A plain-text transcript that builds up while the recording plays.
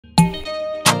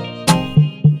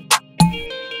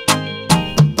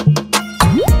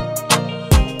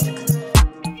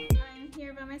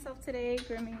today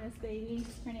grooming this baby.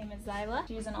 Her name is Zyla.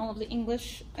 She's an all of the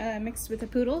English mixed with a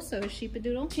poodle, so a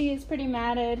Sheepadoodle. She is pretty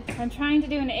matted. I'm trying to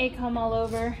do an A-comb all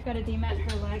over. Gotta demat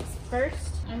her legs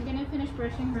first. I'm gonna finish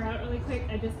brushing her out really quick.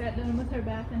 I just got done with her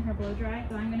bath and her blow dry,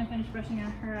 so I'm gonna finish brushing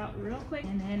her out real quick,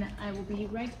 and then I will be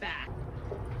right back.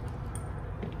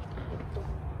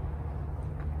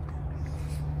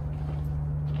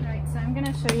 Alright, so I'm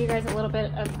gonna show you guys a little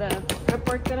bit of the prep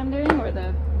work that I'm doing, or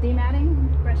the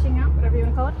dematting, brushing out, whatever you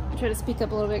want to call it. I'll try to speak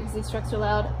up a little bit because these trucks are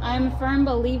loud. I'm a firm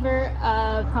believer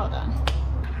of, hold on.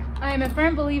 I'm a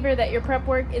firm believer that your prep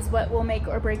work is what will make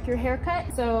or break your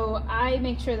haircut. So I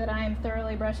make sure that I'm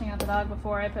thoroughly brushing out the dog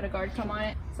before I put a guard comb on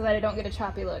it so that I don't get a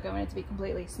choppy look. I want it to be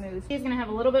completely smooth. She's gonna have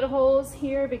a little bit of holes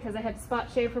here because I had to spot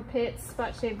shave her pits,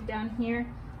 spot shave down here,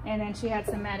 and then she had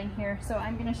some matting here. So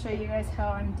I'm gonna show you guys how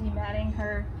I'm dematting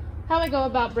her, how I go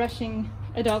about brushing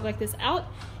a dog like this out,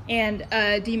 and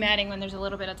dematting when there's a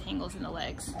little bit of tangles in the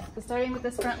legs. So starting with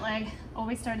this front leg,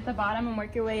 always start at the bottom and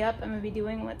work your way up. I'm gonna be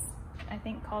doing what's I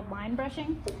think called line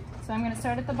brushing. So I'm gonna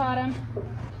start at the bottom.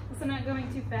 Also not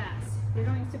going too fast. If you're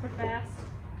going super fast,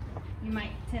 you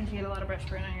might tend to get a lot of brush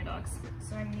burn on your dogs.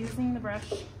 So I'm using the brush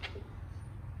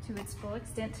to its full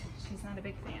extent. She's not a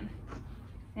big fan.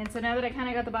 And so now that I kind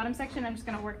of got the bottom section, I'm just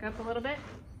gonna work up a little bit.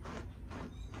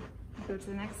 Go to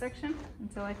the next section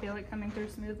until I feel it coming through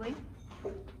smoothly.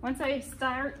 Once I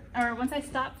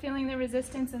stop feeling the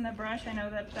resistance in the brush, I know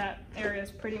that that area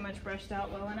is pretty much brushed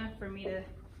out well enough for me to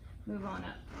move on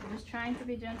up. I'm just trying to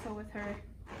be gentle with her.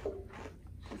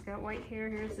 She's got white hair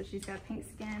here, so she's got pink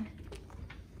skin,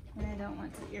 and I don't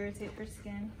want to irritate her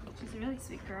skin. She's a really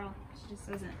sweet girl. She just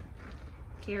doesn't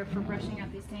care for brushing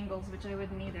out these tangles, which I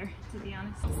wouldn't either, to be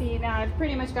honest. See, now I've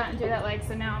pretty much gotten through that leg,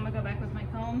 so now I'm gonna go back with my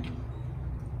comb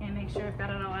and make sure I've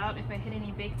got it all out. If I hit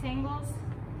any big tangles,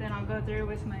 then I'll go through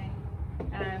with my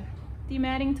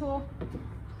dematting tool.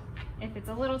 If it's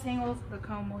a little tangle, the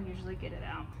comb will usually get it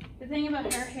out. The thing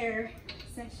about her hair,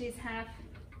 since she's half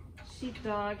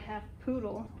sheepdog, half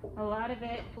poodle, a lot of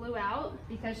it blew out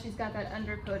because she's got that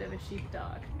undercoat of a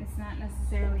sheepdog. It's not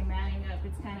necessarily matting up,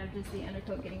 it's kind of just the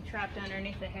undercoat getting trapped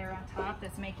underneath the hair on top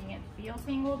that's making it feel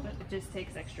tangled, but it just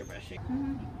takes extra brushing.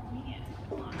 Yeah,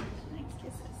 come on, nice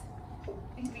kisses.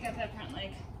 I think we got that front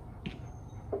leg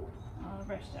all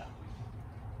brushed out.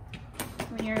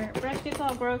 When your brush gets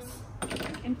all gross,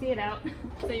 empty it out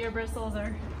so your bristles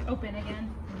are open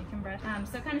again and you can brush.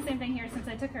 So kind of same thing here. Since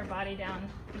I took her body down,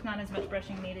 there's not as much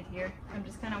brushing needed here. I'm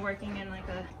just kind of working in like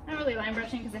a, not really line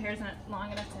brushing because the hair's not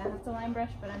long enough to have to line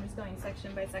brush, but I'm just going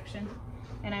section by section.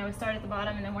 And I would start at the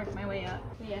bottom and then work my way up.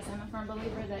 But yes, I'm a firm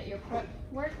believer that your prep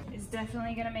work is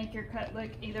definitely gonna make your cut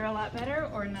look either a lot better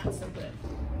or not so good.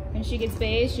 When she gets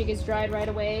bathed, she gets dried right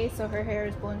away, so her hair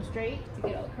is blown straight to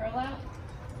get all the curl out.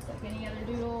 Like any other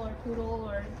doodle or poodle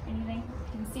or anything.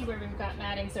 You can see where we've got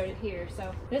matting started here.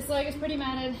 So this leg is pretty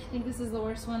matted. I think this is the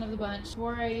worst one of the bunch.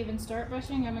 Before I even start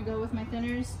brushing, I'm gonna go with my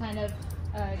thinners, kind of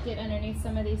get underneath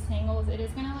some of these tangles. It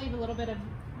is gonna leave a little bit of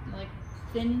like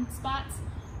thin spots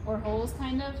or holes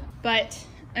kind of, but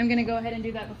I'm gonna go ahead and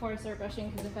do that before I start brushing,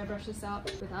 because if I brush this out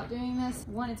without doing this,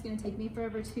 one, it's gonna take me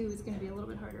forever, two, it's gonna be a little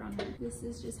bit harder on her. This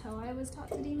is just how I was taught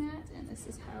to demat, and this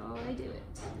is how I do it.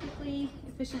 Quickly,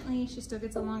 efficiently, she still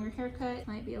gets a longer haircut.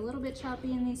 Might be a little bit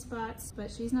choppy in these spots,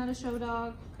 but she's not a show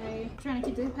dog, okay? I'm trying to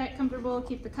keep the pet comfortable,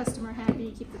 keep the customer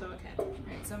happy, keep the dog happy. All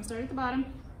right, so I'm starting at the bottom.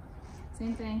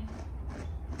 Same thing.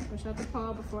 Push out the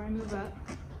paw before I move up.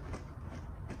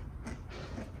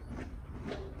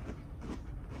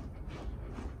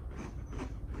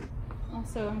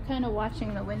 Also, I'm kind of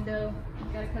watching the window.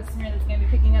 I've got a customer that's going to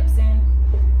be picking up soon.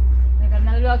 I've got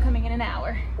another dog coming in an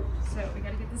hour, so we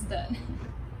got to get this done.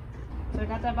 So I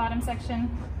got that bottom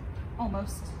section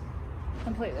almost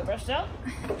completely brushed out.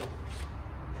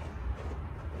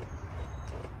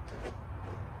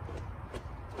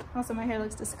 Also, my hair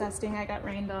looks disgusting. I got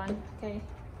rained on. Okay,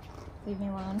 leave me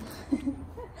alone.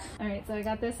 All right, so I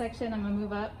got this section. I'm gonna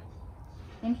move up.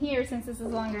 And here, since this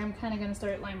is longer, I'm kind of gonna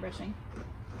start line brushing.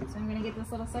 So I'm gonna get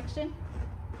this little section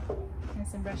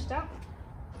nice and brushed out.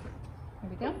 Here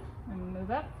we go. I'm gonna move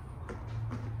up.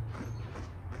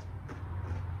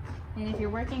 And if you're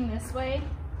working this way,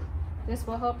 this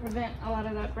will help prevent a lot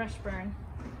of that brush burn,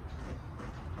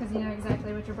 because you know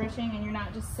exactly what you're brushing and you're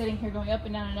not just sitting here going up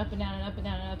and down and up and down and up and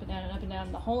down and up and down and up and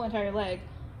down the whole entire leg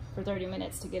for 30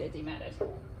 minutes to get it dematted.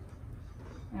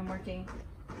 I'm working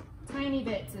tiny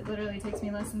bits. It literally takes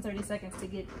me less than 30 seconds to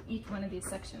get each one of these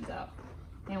sections out.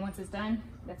 And once it's done,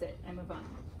 that's it, I move on.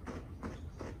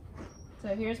 So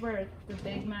here's where the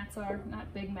big mats are,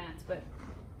 not big mats, but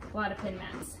a lot of pin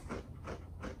mats.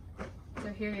 So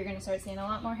here you're gonna start seeing a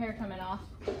lot more hair coming off.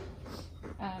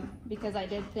 because I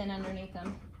did thin underneath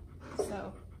them.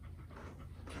 So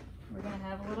we're gonna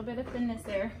have a little bit of thinness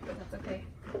there, but that's okay.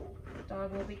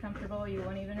 Dog will be comfortable. You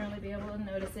won't even really be able to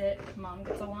notice it. Mom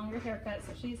gets a longer haircut,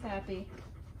 so she's happy.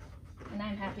 And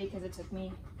I'm happy because it took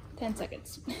me 10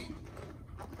 seconds.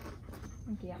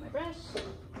 Empty out my brush.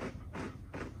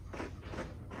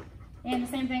 And the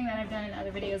same thing that I've done in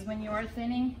other videos, when you are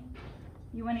thinning,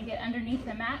 you want to get underneath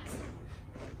the mats,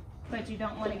 but you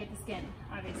don't want to get the skin,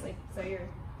 obviously. So you're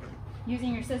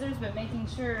using your scissors, but making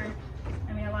sure,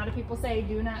 I mean, a lot of people say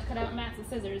do not cut out mats with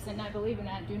scissors, and I believe in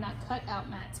that. Do not cut out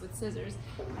mats with scissors.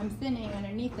 I'm thinning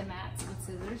underneath the mats with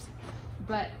scissors,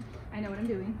 but I know what I'm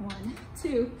doing. 1,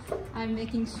 2, I'm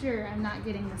making sure I'm not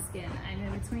getting the skin. I'm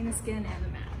in between the skin and the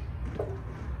mat.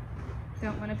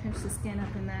 Don't want to pinch the skin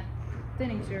up in that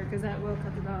thinning shear, because that will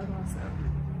cut the dog also.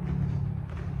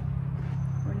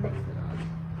 Or nick the dog.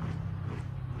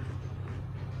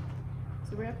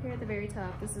 So we're up here at the very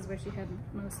top. This is where she had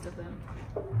most of them.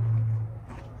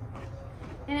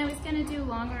 And I was gonna do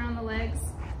longer on the legs,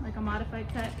 like a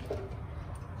modified cut,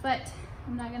 but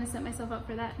I'm not gonna set myself up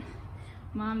for that.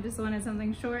 Mom just wanted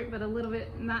something short, but a little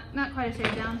bit, not quite a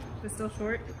shade down, but still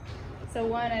short. So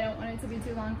 1, I don't want it to be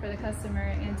too long for the customer,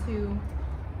 and 2,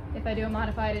 if I do a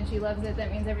modified and she loves it,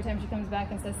 that means every time she comes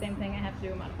back and says the same thing, I have to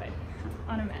do a modified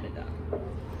on a matted dog.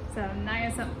 So I'm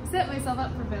not gonna set myself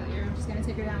up for failure. I'm just gonna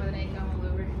take her down with an egg comb all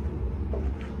over.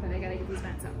 But I gotta get these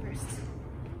mats out first.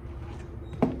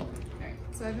 Alright,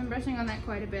 so I've been brushing on that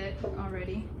quite a bit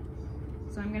already.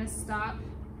 So I'm gonna stop.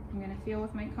 I'm gonna feel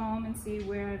with my comb and see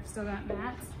where I've still got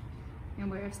mats and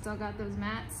where I've still got those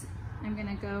mats. I'm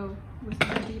gonna go with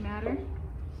my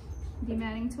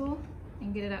dematting tool,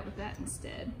 and get it out with that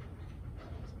instead.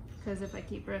 Because if I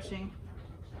keep brushing,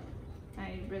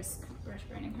 I risk brush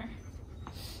burning her.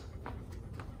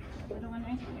 A little one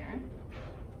right here.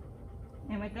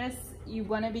 And with this, you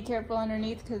want to be careful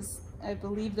underneath, because I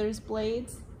believe there's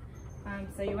blades.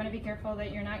 So you want to be careful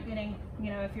that you're not getting,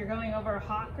 you know, if you're going over a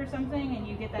hawk or something and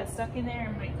you get that stuck in there,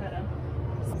 it might cut them.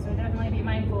 So definitely be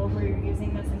mindful of where you're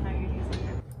using this and how you're using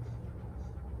it.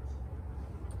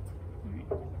 Alright.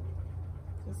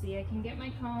 So see, I can get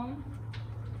my comb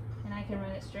and I can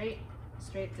run it straight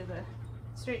to the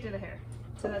hair.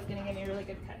 So that's going to give me a really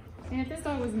good cut. And if this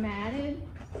dog was matted,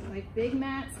 like big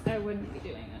mats, I wouldn't be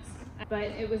doing this. But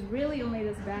it was really only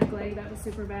this back leg that was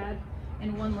super bad,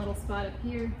 and one little spot up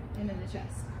here, and then the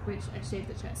chest, which I shaved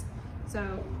the chest.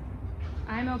 So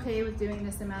I'm okay with doing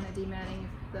this amount of dematting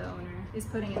if the owner is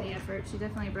putting in the effort. She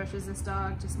definitely brushes this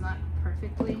dog, just not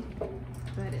perfectly.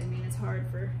 But I mean, it's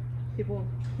hard for people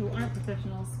who aren't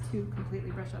professionals to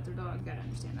completely brush out their dog. You gotta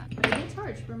understand that. But I get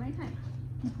charged for my time.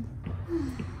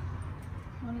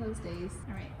 One of those days.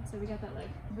 All right, so we got that leg.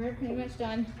 We're pretty much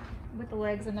done with the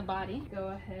legs and the body. Go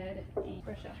ahead and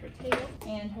brush out her tail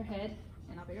and her head,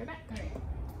 and I'll be right back. All right.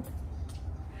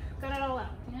 Got it all out.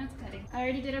 Now it's cutting. I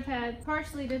already did her pads,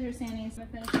 partially did her sannies. I'm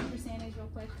gonna finish up her sannies real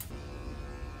quick.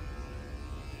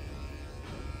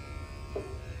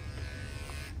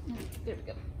 There we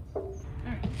go. All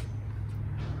right.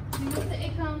 Moving up the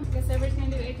A-comb. I guess everybody's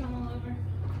gonna do A-comb all over.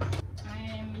 I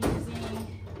am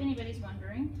using, if anybody's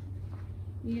wondering,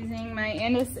 using my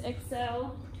Andis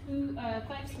XL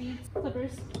 5-speed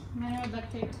clippers. Mine are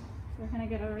duct taped. They're kind of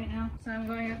ghetto right now. So I'm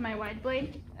going with my wide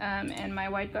blade and my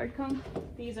wide guard comb.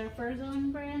 These are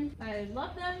Furzone brand. I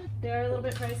love them. They're a little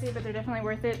bit pricey, but they're definitely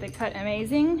worth it. They cut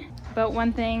amazing. But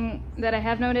one thing that I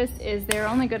have noticed is they're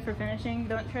only good for finishing.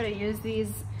 Don't try to use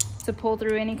these to pull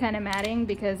through any kind of matting,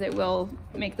 because it will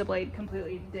make the blade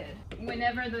completely dead.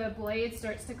 Whenever the blade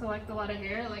starts to collect a lot of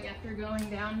hair, like after going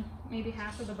down maybe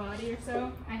half of the body or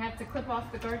so, I have to clip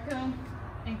off the guard comb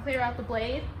and clear out the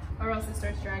blade, or else it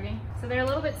starts dragging. So they're a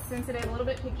little bit sensitive, a little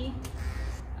bit picky,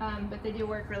 but they do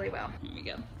work really well. Here we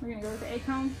go. We're gonna go with the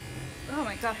A-comb. Oh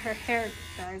my god, her hair,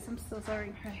 guys, I'm so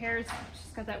sorry. Her hair,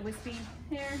 she's got that wispy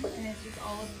hair, and it's just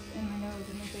all in my nose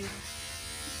and my face.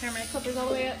 Turn my clippers all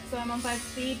the way up so I'm on 5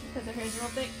 speed because her hair's real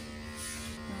thick.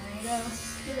 There you go.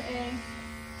 To the A.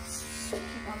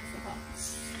 Take off the hawk.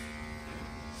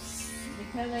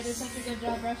 Because I did such a good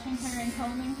job brushing her and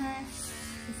combing her,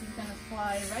 this is going to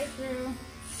fly right through, and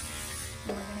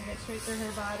we're going to get straight through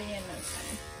her body in no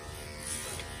time.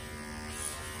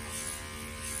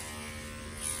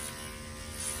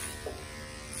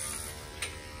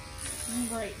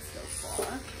 Great so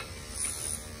far.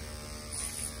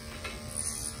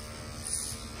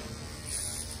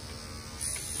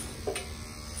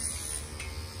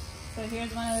 So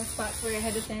here's one of those spots where your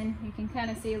head is thin. You can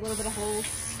kind of see a little bit of holes.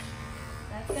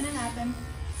 That's going to happen,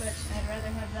 but I'd rather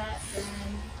have that than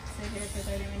sit here for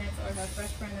 30 minutes or have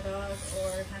brush burn the dog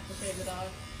or have to shave the dog.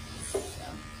 So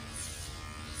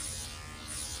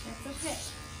That's okay.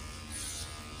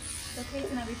 It's okay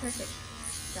to not be perfect,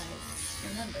 guys.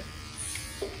 Remember.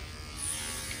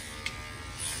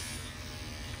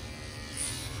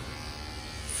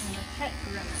 I'm a pet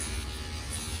groomer.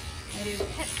 I do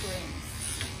pet grooms.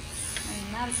 I am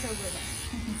not a show groomer.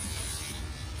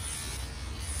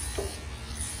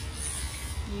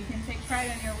 You can take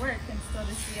pride in your work and still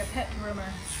just be a pet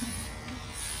groomer.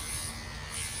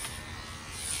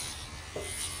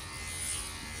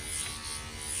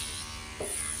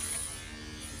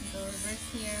 Go reverse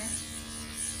here.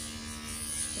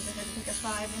 Because I had to take a 5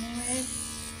 anyways.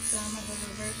 So I'm going to go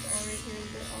reverse all right here to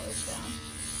get all this down.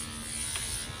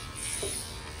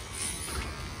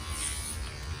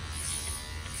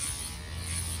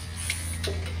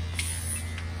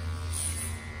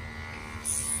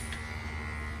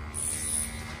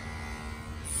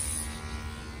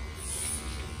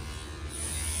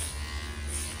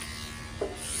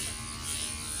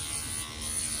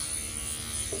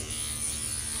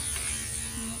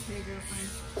 Okay, girlfriend.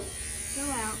 Go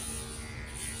out.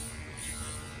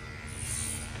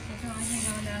 There's no anything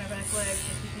going down her back leg,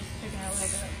 so she keeps picking her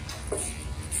leg up.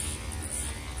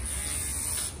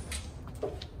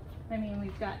 I mean,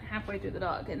 we've got halfway through the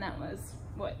dog, and that was,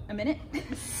 what, a minute? 2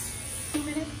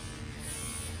 minutes?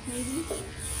 Maybe?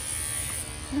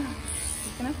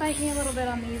 She's gonna fight me a little bit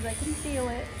on these, I can feel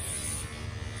it.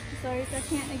 Sorry if I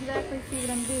can't exactly see what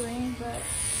I'm doing, but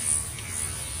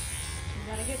we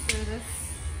gotta get through this.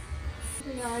 So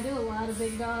yeah, I do a lot of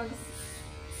big dogs.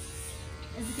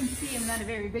 As you can see, I'm not a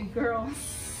very big girl.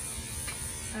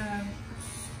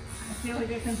 I feel like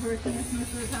a contortionist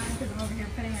most of the time because I'm over here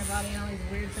putting my body in all these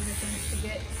weird positions to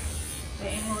get the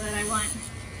angle that I want.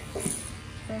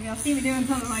 So if y'all see me doing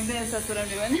something like this, that's what I'm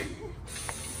doing.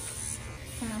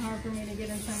 It's kind of hard for me to get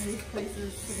in some of these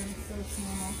places because I'm so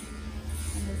small.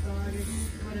 And this dog is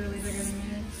literally bigger than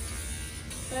me.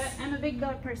 But I'm a big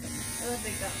dog person. I love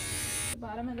big dogs. The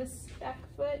bottom of this back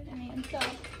foot and the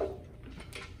inside.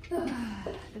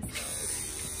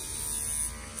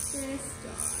 This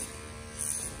dog.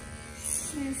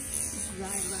 Miss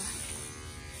Zyla.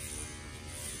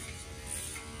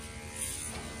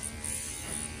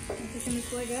 I'm picking this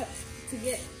leg up to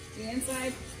get the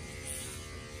inside.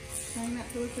 Trying not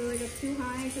to lift her leg up too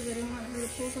high because I don't want her to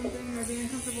pull something or be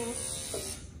uncomfortable.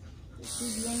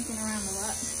 She's yanking around a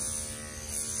lot.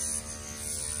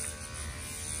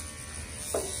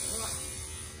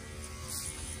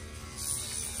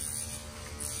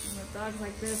 And with dogs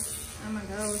like this, I'm gonna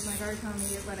go with my guard on to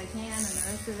get what I can, and the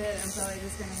rest of it, I'm probably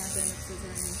just gonna have to end up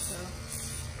scissoring. So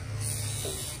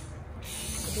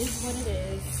it is what it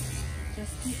is.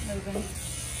 Just keep moving.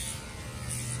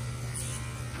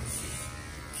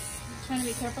 I'm trying to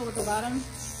be careful with the bottom.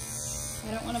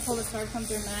 I don't want to pull this hard come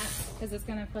through mat because it's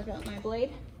gonna fuck up my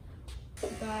blade.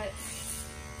 But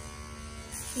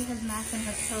she has mats in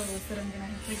her toes that I'm gonna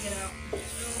have to get out.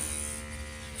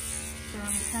 So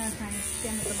I'm kind of trying to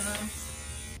skim at the bottom.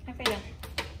 Okay, done.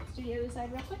 Let's do the other side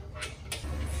real quick.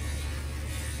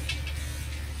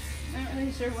 I'm not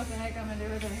really sure what the heck I'm gonna do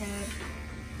with her head.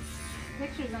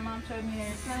 Pictures that Mom showed me,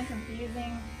 it's kind of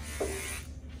confusing.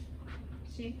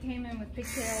 She came in with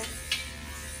pigtails.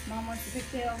 Mom wants the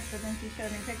pigtails, but then she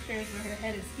showed me pictures where her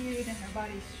head is huge and her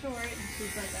body's short, and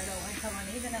she's like, I don't like how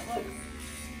uneven it looks.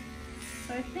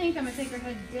 So I think I'm gonna take her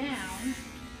head down,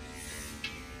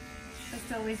 but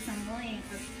still leave some length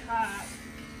at the top,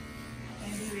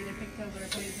 and do either pigtails or a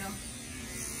ponytail.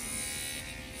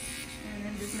 And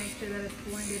then just make sure that it's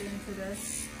blended into the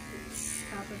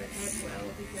top of the head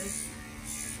well, because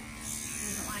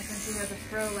I don't like when she has a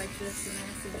fro like this and then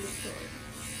it's a bit short.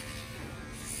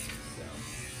 So,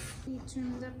 be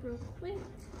trimmed up real quick.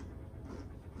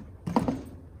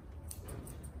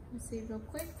 Let's see real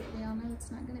quick, but we all know it's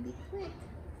not going to be quick.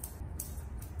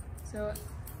 So,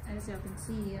 as y'all can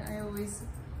see, I always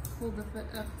pull the foot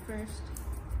up first,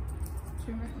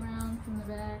 trim it around from the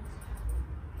back,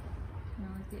 you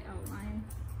know, like the outline,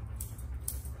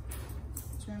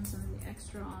 trim some of the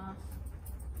extra off,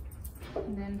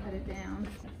 and then put it down.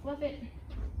 Fluff it,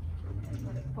 and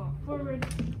let it fall forward,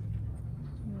 and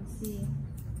you'll see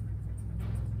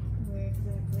where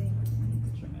exactly I need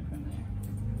to trim it from there.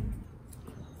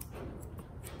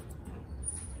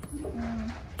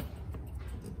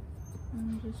 I'm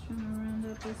just trying to round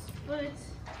up this foot.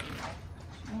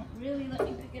 She won't really let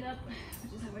me pick it up,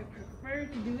 which is how I prefer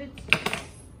to do it.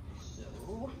 So,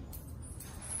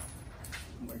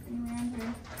 I'm working around her.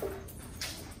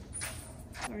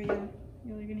 Sorry, y'all.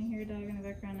 Y'all are gonna hear a dog in the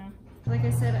background now. Like I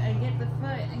said, I get the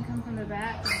foot and come from the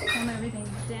back, trim everything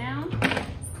down.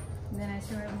 And then I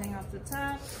trim everything off the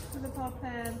top of the paw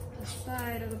pad, the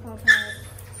side of the paw pad.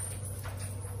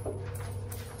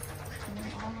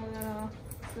 all of that off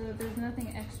so that there's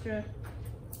nothing extra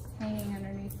hanging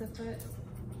underneath the foot.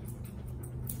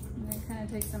 And then kind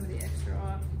of take some of the extra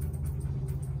off.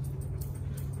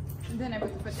 And then I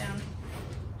put the foot down.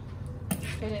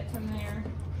 Fit it from there.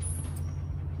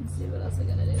 Let's see what else I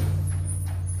gotta do.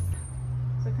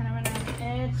 So kind of went on the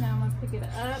edge. Now I'm gonna pick it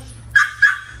up.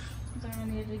 Start on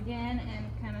the edge again and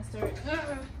kind of start,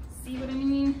 see what I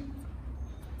mean?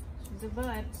 She's a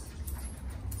butt.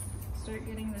 Start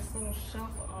getting this little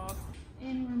shelf off.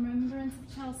 In remembrance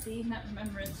of Chelsea, not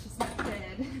remembrance, she's not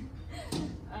dead.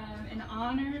 In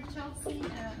honor of Chelsea, I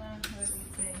don't know what I would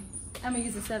say. I'm gonna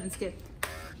use a 7 skip.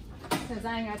 Because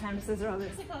I ain't got time to scissor all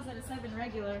this. It calls it a 7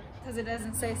 regular because it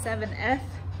doesn't say 7F,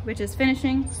 which is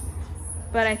finishing.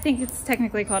 But I think it's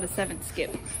technically called a 7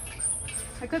 skip.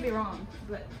 I could be wrong,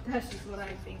 but that's just what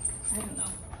I think. I don't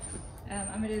know.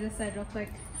 I'm gonna do this side real quick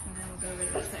and then we'll go over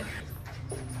to this side.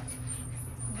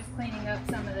 I'm just cleaning up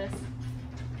some of this.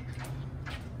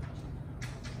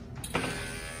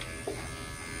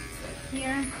 So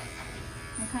here,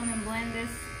 I'll come and blend this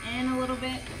in a little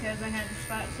bit because I had the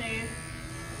spot shave.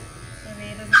 So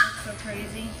maybe it doesn't look so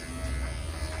crazy.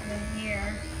 And then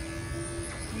here,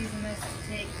 using this to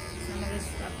take some of this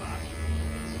stuff off.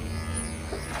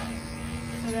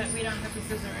 So that we don't have to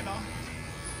scissor at all.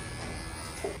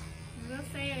 I will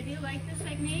say I do like this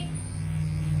technique.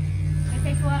 It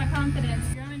takes a lot of confidence.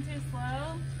 If you're going too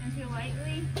slow and too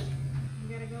lightly, you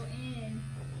gotta go in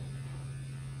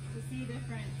to see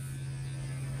difference.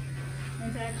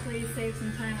 And to actually save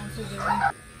some time on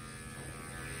scissoring.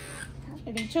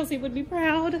 I think Chelsea would be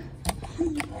proud.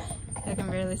 I can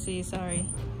barely see, sorry.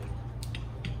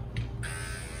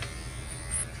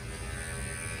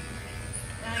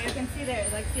 Now you can see there,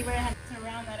 like see where I had to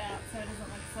round that out so it doesn't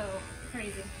look so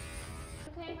crazy.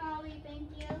 Okay, Holly, thank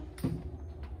you.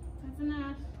 That's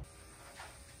enough.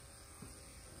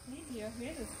 Thank you.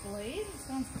 Here's this blade. It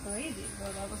sounds crazy,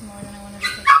 but that was more than I wanted to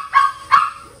take.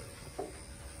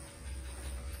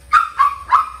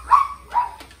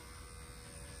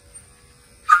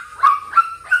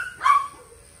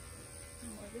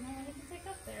 More than I wanted to take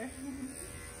up there.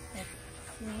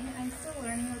 See, I'm still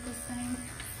learning with this thing.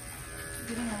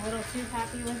 Getting a little too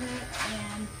happy with it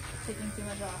and taking too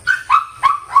much off.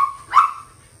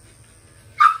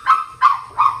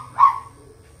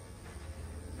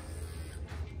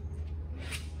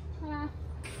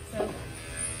 So, I'm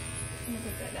gonna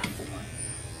put that down some more.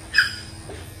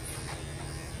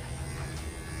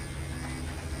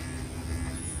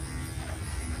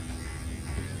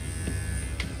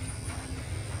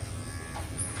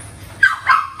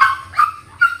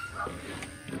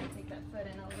 Take that foot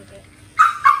in a little bit.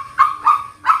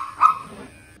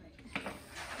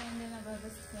 And then above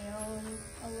his tail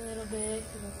a little bit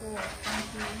because it's a little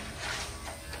funky.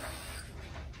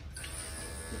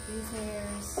 Get these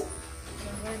hairs. Go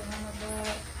right around the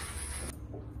butt.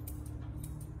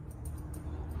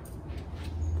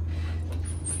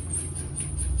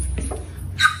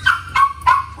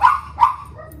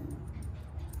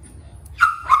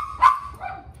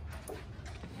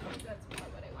 That's about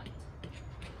what I want.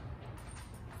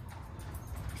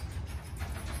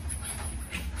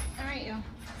 Alright, y'all.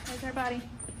 There's her body.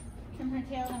 Trim her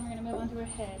tail, and we're going to move on to her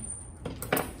head.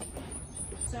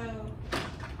 So,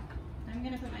 I'm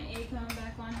going to put my A-comb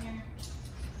back on here.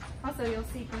 Also, you'll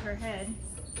see for her head,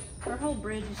 her whole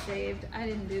bridge is shaved. I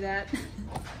didn't do that.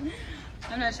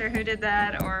 I'm not sure who did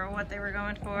that or what they were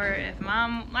going for, if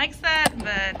Mom likes that,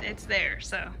 but it's there,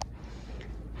 so.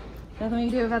 Nothing we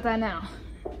can do about that now.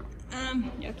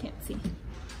 You can't see.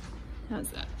 How's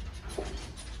that?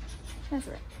 That's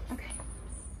right, okay.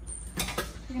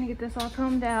 We're gonna get this all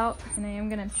combed out, and I am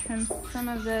gonna trim some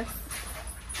of this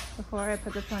before I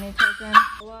put the ponytails in.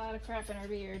 A lot of crap in her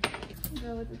beard.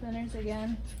 Go with the thinners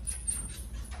again.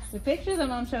 The picture that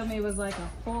Mom showed me was like a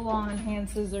full-on hand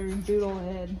scissor doodle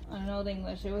head on an Old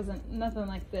English. It wasn't nothing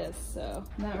like this, so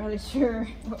I'm not really sure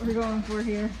what we're going for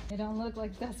here. It don't look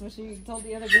like that's what she told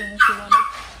the other groomers she wanted.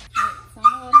 Right, so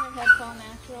I'm gonna let her head fall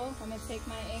natural. I'm gonna take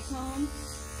my A-comb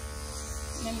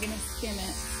and I'm gonna skim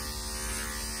it.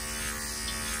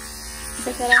 Like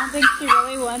I said, I don't think she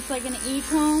really wants like an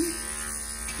E-comb.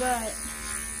 But,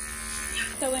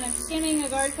 so when I'm skimming a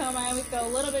guard comb, I always go a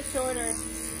little bit shorter.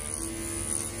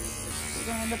 We're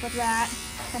going to end up with that,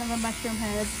 kind of a mushroom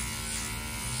head.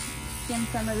 Skim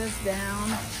some of this down.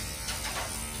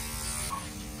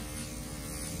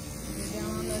 Down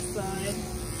on this side.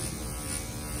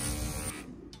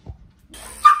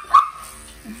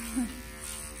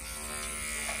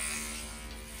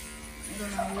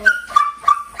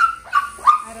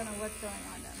 I don't know what's going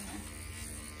on down here.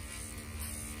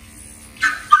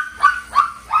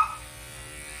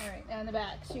 Alright, in the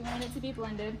back. She wanted it to be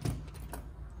blended.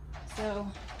 So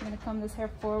I'm gonna comb this hair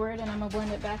forward and I'm gonna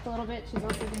blend it back a little bit. She's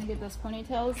also gonna get those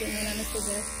ponytails and then I'm gonna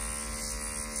scissor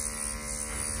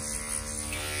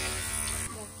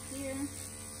back here.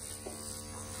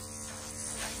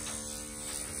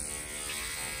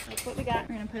 That's what we got.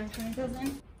 We're gonna put our ponytails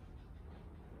in.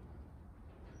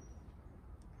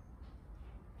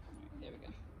 There we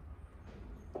go.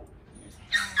 There's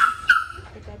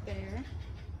half. Put that there.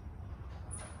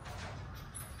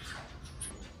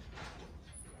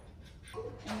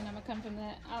 And then I'm gonna come from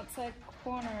the outside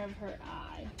corner of her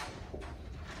eye.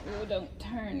 Oh, don't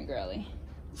turn, girly.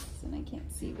 So then I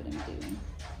can't see what I'm doing.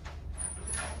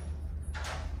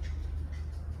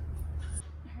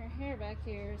 Her hair back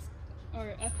here,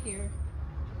 or up here,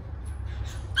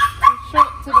 too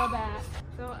short to go back.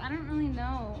 So I don't really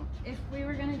know. If we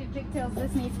were gonna do pigtails,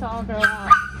 this needs to all grow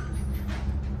out.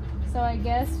 So I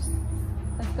guess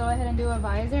let's go ahead and do a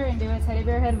visor and do a teddy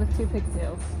bear head with 2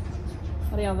 pigtails.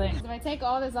 What do y'all think? If I take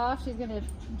all this off, she's gonna,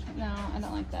 no, I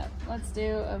don't like that. Let's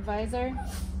do a visor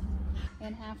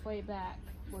and halfway back,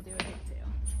 we'll do a pigtail.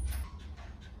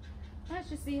 Let's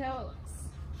just see how it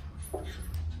looks.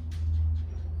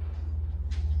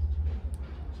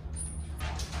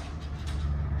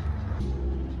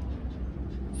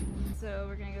 So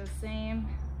we're gonna go the same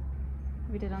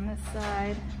we did on this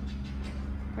side.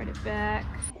 Part it back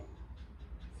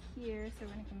here, so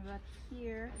we're gonna come back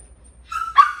here.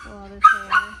 Pull all this hair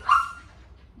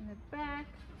in the back.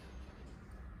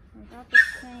 About the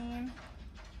same.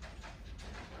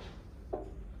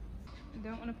 You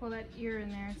don't want to pull that ear in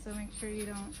there, so make sure you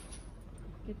don't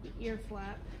get the ear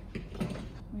flap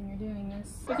when you're doing this.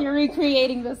 If you're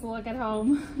recreating this look at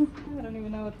home. I don't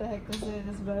even know what the heck this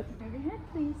is, but move your head,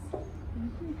 please.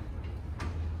 Thank you.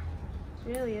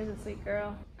 She really is a sweet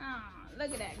girl. Ah,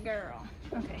 look at that girl.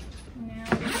 Okay, now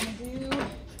we're gonna do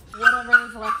whatever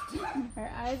is left.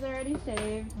 Her eyes are already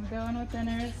shaved. I'm going with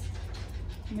thinners.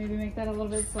 Maybe make that a little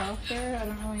bit softer. I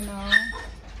don't really know.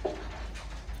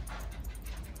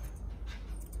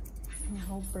 The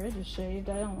whole bridge is shaved.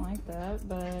 I don't like that,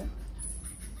 but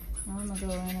I'm gonna go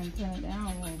in and pin it down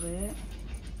a little bit.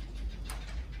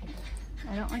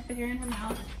 I don't like the hair in her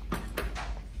mouth.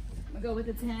 I'm gonna go with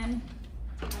the 10.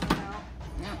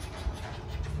 No.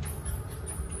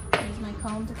 Use my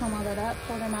comb to comb all that up.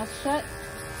 Hold her mouth shut.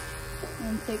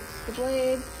 And take the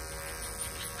blade.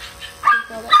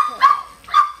 Take all that part out.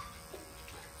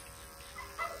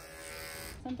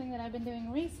 Something that I've been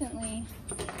doing recently,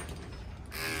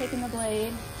 taking the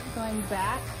blade, going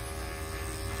back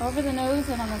over the nose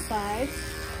and on the sides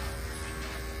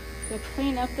to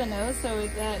clean up the nose so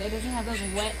that it doesn't have those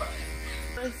wet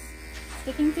hairs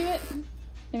sticking to it.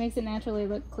 It makes it naturally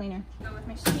look cleaner. Go with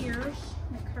my shears,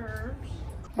 my curves.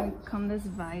 I'm gonna comb this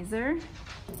visor.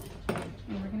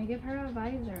 And we're gonna give her a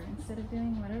visor instead of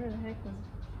doing whatever the heck was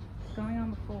going on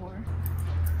before.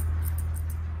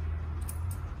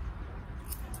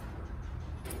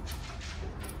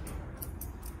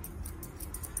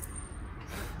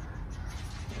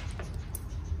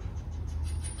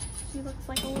 She looks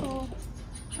like a little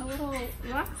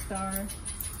rock star.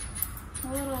 A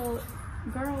little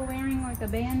girl wearing like a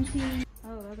band tee.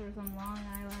 Oh, those are some long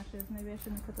eyelashes. Maybe I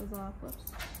shouldn't have cut those off.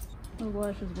 Whoops. Those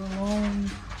lashes were long.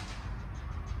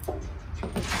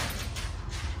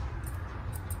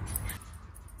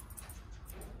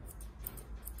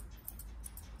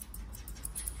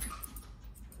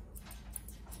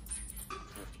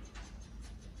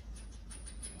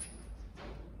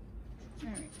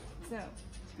 Alright, so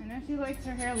I know she likes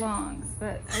her hair long,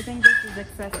 but I think this is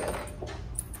excessive.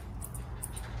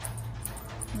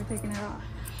 We're taking it off.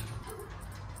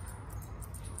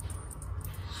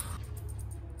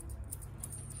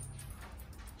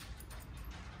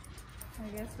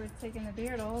 I guess we're taking the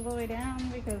beard all the way down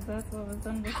because that's what was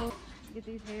done before. Get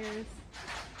these hairs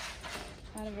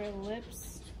out of her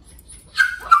lips.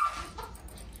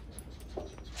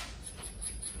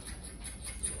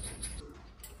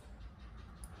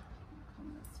 Come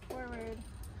this forward,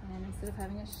 and instead of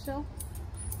having a shelf,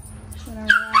 I'm gonna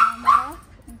round that off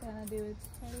and kind of do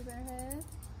a teddy bear head.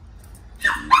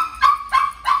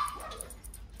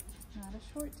 Not a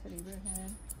short teddy bear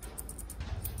head.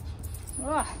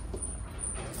 Ugh.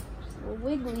 A little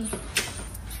wiggly.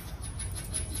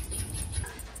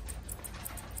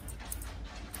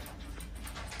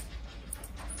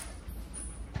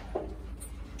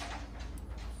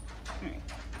 Alright,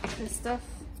 this stuff,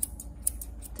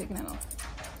 taking it off.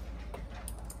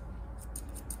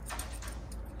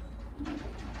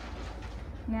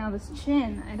 Now this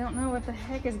chin, I don't know what the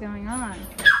heck is going on.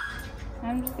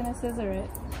 I'm just gonna scissor it.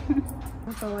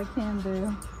 That's all I can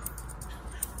do.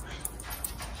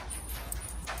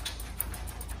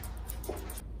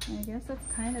 I guess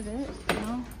that's kind of it, you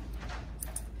know?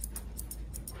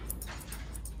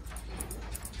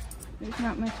 There's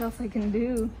not much else I can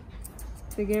do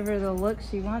to give her the look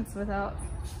she wants without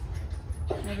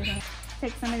everything.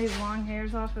 Take some of these long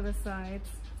hairs off of the sides.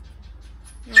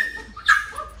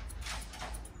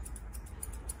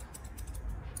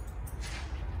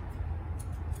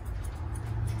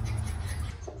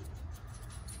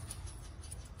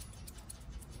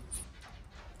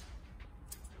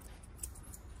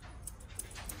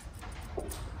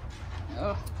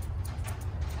 Oh,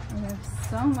 I have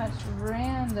so much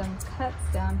random cuts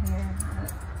down here.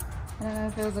 I don't know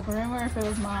if it was a groomer or if it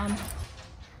was mom.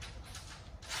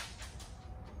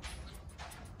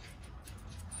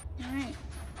 All right,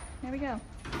 here we go.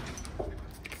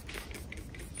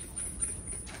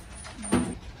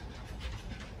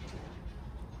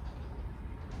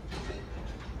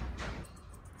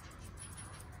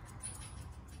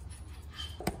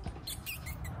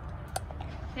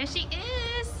 There she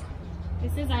is.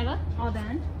 This is Isla, all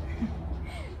done.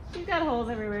 She's got holes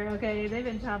everywhere, okay? They've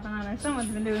been chopping on her.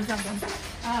 Someone's been doing something.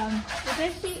 But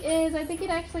there she is. I think it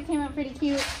actually came out pretty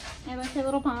cute. I like her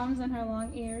little palms and her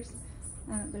long ears.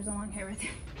 There's a long hair right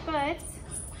there. But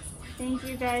thank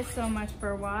you guys so much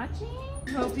for watching.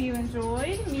 Hope you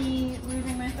enjoyed me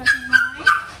losing my fucking mind.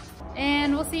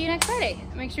 And we'll see you next Friday.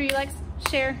 Make sure you like,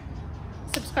 share,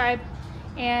 subscribe,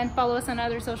 and follow us on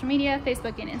other social media,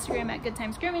 Facebook and Instagram at Good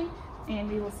Times Grooming. And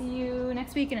we will see you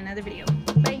next week in another video.